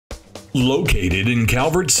Located in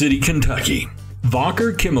Calvert City, Kentucky,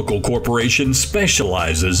 Wacker Chemical Corporation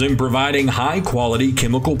specializes in providing high-quality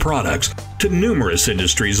chemical products to numerous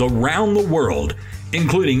industries around the world,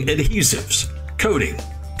 including adhesives, coating,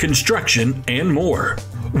 construction, and more.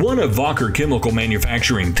 One of Wacker Chemical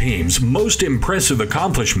manufacturing team's most impressive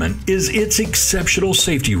accomplishment is its exceptional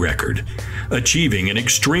safety record, achieving an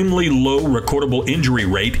extremely low recordable injury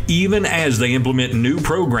rate even as they implement new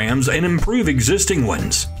programs and improve existing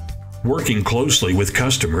ones. Working closely with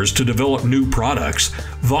customers to develop new products,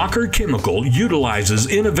 Wacker Chemical utilizes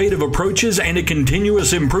innovative approaches and a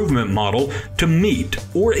continuous improvement model to meet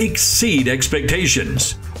or exceed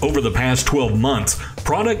expectations. Over the past 12 months,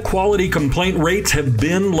 product quality complaint rates have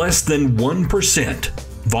been less than 1%.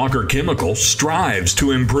 Wacker Chemical strives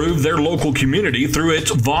to improve their local community through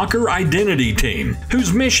its Wacker Identity Team,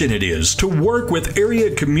 whose mission it is to work with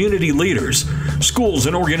area community leaders, schools,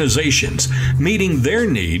 and organizations, meeting their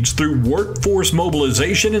needs through workforce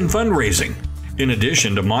mobilization and fundraising. In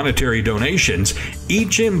addition to monetary donations,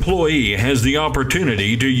 each employee has the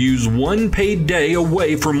opportunity to use one paid day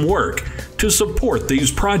away from work to support these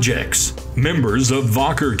projects. Members of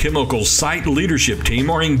Wacker Chemical's site leadership team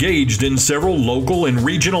are engaged in several local and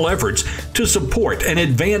regional efforts to support and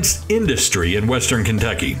advance industry in Western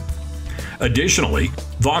Kentucky. Additionally,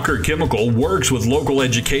 Wacker Chemical works with local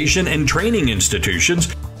education and training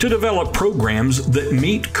institutions to develop programs that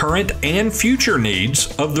meet current and future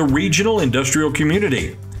needs of the regional industrial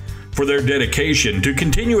community. For their dedication to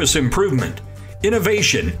continuous improvement,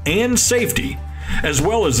 innovation, and safety, as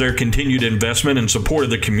well as their continued investment and support of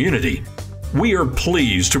the community, we are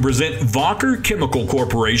pleased to present Wacker Chemical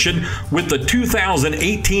Corporation with the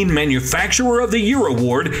 2018 Manufacturer of the Year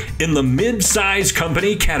Award in the Mid-Size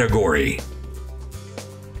Company category.